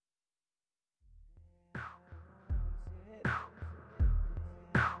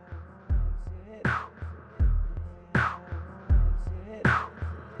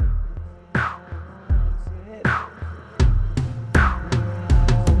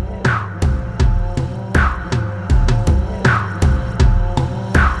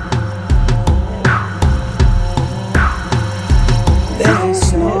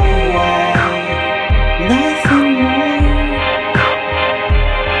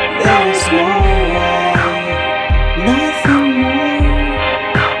There's no way, nothing more.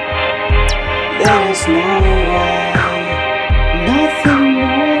 There's no way, nothing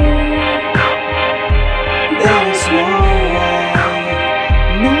more. There's no way,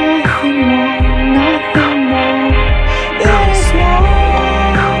 nothing more, nothing more. There's no way.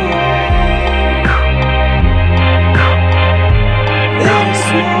 There's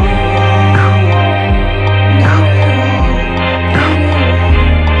no way, not at all, not at all.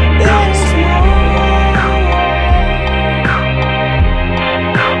 There's no way.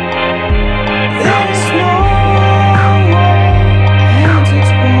 There's no way. And it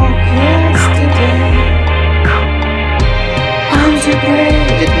broke yesterday. I'm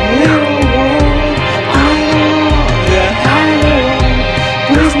degraded, little